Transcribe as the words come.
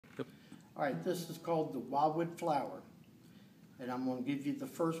All right, this is called the Wildwood flower. And I'm going to give you the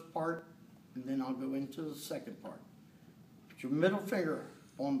first part, and then I'll go into the second part. Put your middle finger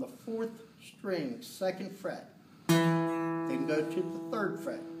on the 4th string, 2nd fret. Then go to the 3rd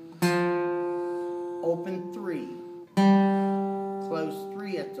fret. Open 3. Close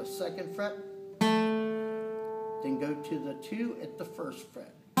 3 at the 2nd fret. Then go to the 2 at the 1st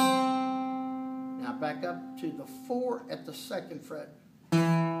fret. Now back up to the 4 at the 2nd fret.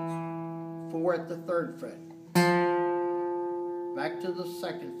 4 at the 3rd fret. Back to the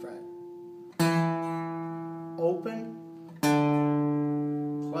 2nd fret. Open.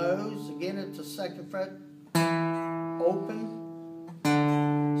 Close again at the 2nd fret. Open.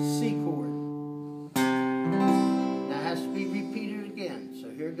 C chord. Now it has to be repeated again. So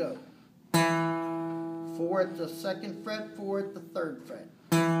here we go. 4 at the 2nd fret, 4 at the 3rd fret.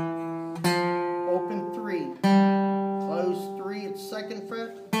 Open 3. Close 3 at 2nd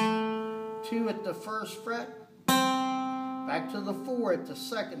fret. 2 at the 1st fret. Back to the 4 at the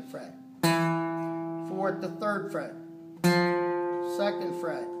 2nd fret. 4 at the 3rd fret. 2nd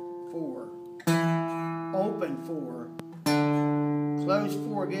fret. 4. Open 4. Close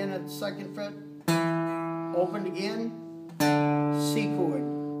 4 again at the 2nd fret. Open again. C chord.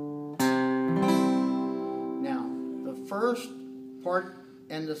 Now, the first part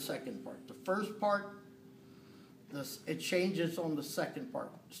and the second part. The first part, it changes on the second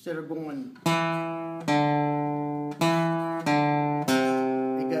part. Instead of going,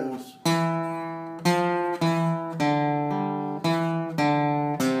 it goes.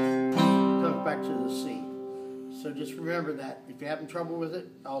 Comes back to the C. So just remember that. If you're having trouble with it,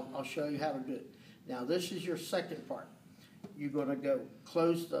 I'll show you how to do it. Now this is your second part. You're going to go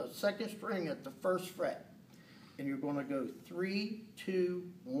close the 2nd string at the 1st fret. And you're going to go 3, 2,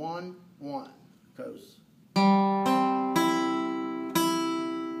 1, 1. Goes.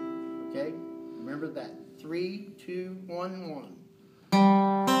 Okay? Remember that. 3, 2, 1, 1.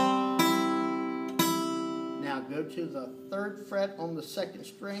 Now go to the 3rd fret on the 2nd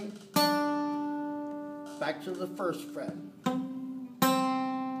string. Back to the 1st fret.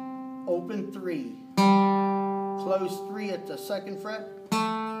 Open 3. Close 3 at the 2nd fret.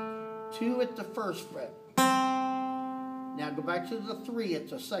 2 at the 1st fret. Now go back to the 3 at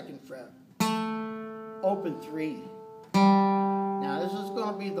the 2nd fret. Open 3. Now this is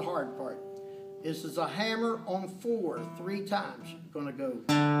going to be the hard part. This is a hammer on 4 3 times. You're going to go.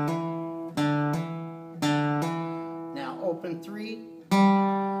 Now open 3.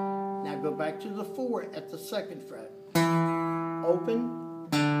 Now go back to the 4 at the 2nd fret. Open.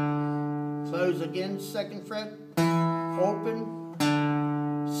 Close again, 2nd fret. Open.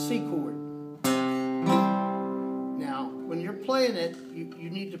 C chord. When you're playing it, you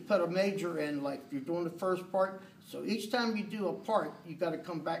need to put a major in, like if you're doing the first part. So each time you do a part, you got to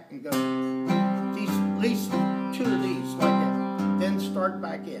come back and go at least 2 of these like that. Then start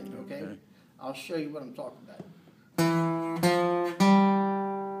back in, okay? I'll show you what I'm talking about.